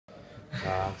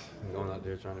Going out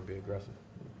there trying to be aggressive.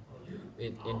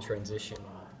 In transition,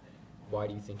 why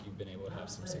do you think you've been able to have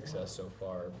some success so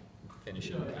far,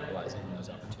 finishing, capitalizing on those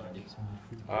opportunities?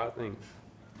 I think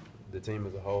the team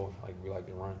as a whole, like we like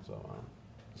to run, so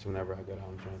just whenever I get out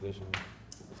in transition,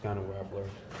 it's kind of where I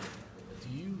flourish. Do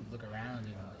you look around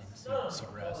and see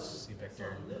Russ, see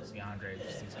Victor, see Andre,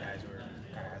 just these guys who are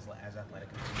kind of as athletic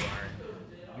as you are,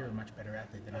 and you're a much better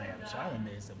athlete than I am, so I'm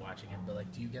amazed at watching him, but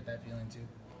like, do you get that feeling too?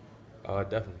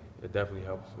 Definitely. It definitely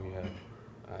helps when you have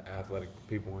athletic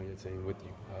people on your team with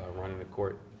you running the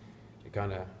court. It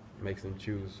kind of makes them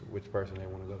choose which person they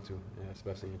want to go to,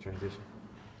 especially in transition.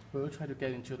 Will you try to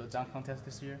get into the dunk contest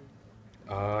this year?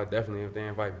 Definitely, if they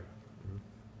invite me.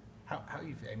 How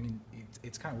you feel? I mean,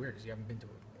 it's kind of weird because you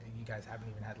guys haven't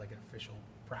even had like an official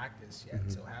practice yet.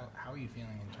 So how are you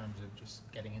feeling in terms of just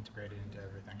getting integrated into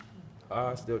everything?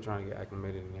 Still trying to get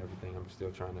acclimated and everything. I'm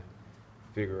still trying to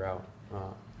figure out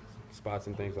spots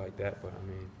and things like that. But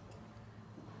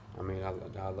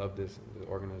I love this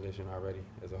organization already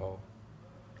as a whole.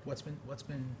 Has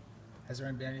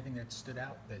there been anything that stood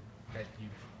out that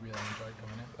you've really enjoyed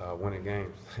coming in? Winning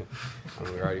games.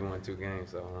 We already won 2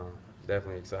 games, so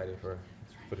definitely excited for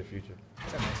the future.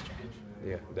 It's a nice change.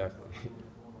 Yeah, definitely.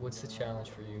 What's the challenge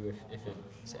for you, if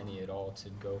it's any at all, to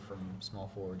go from small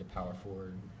forward to power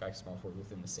forward, back to small forward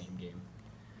within the same game?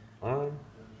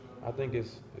 I think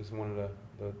it's one of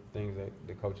the things that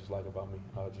the coaches like about me,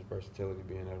 just versatility,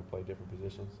 being able to play different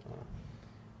positions.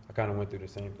 I kind of went through the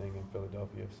same thing in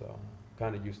Philadelphia, so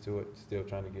kind of used to it, still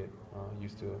trying to get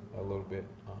used to it a little bit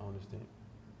on this team.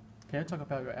 Can you talk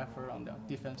about your effort on the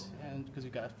defense end, because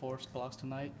you got 4 blocks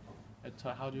tonight?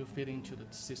 How do you fit into the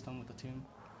system with the team?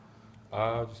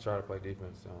 I'll just try to play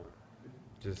defense.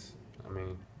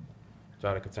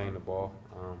 Try to contain the ball.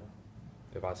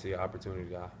 If I see an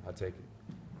opportunity, I take it.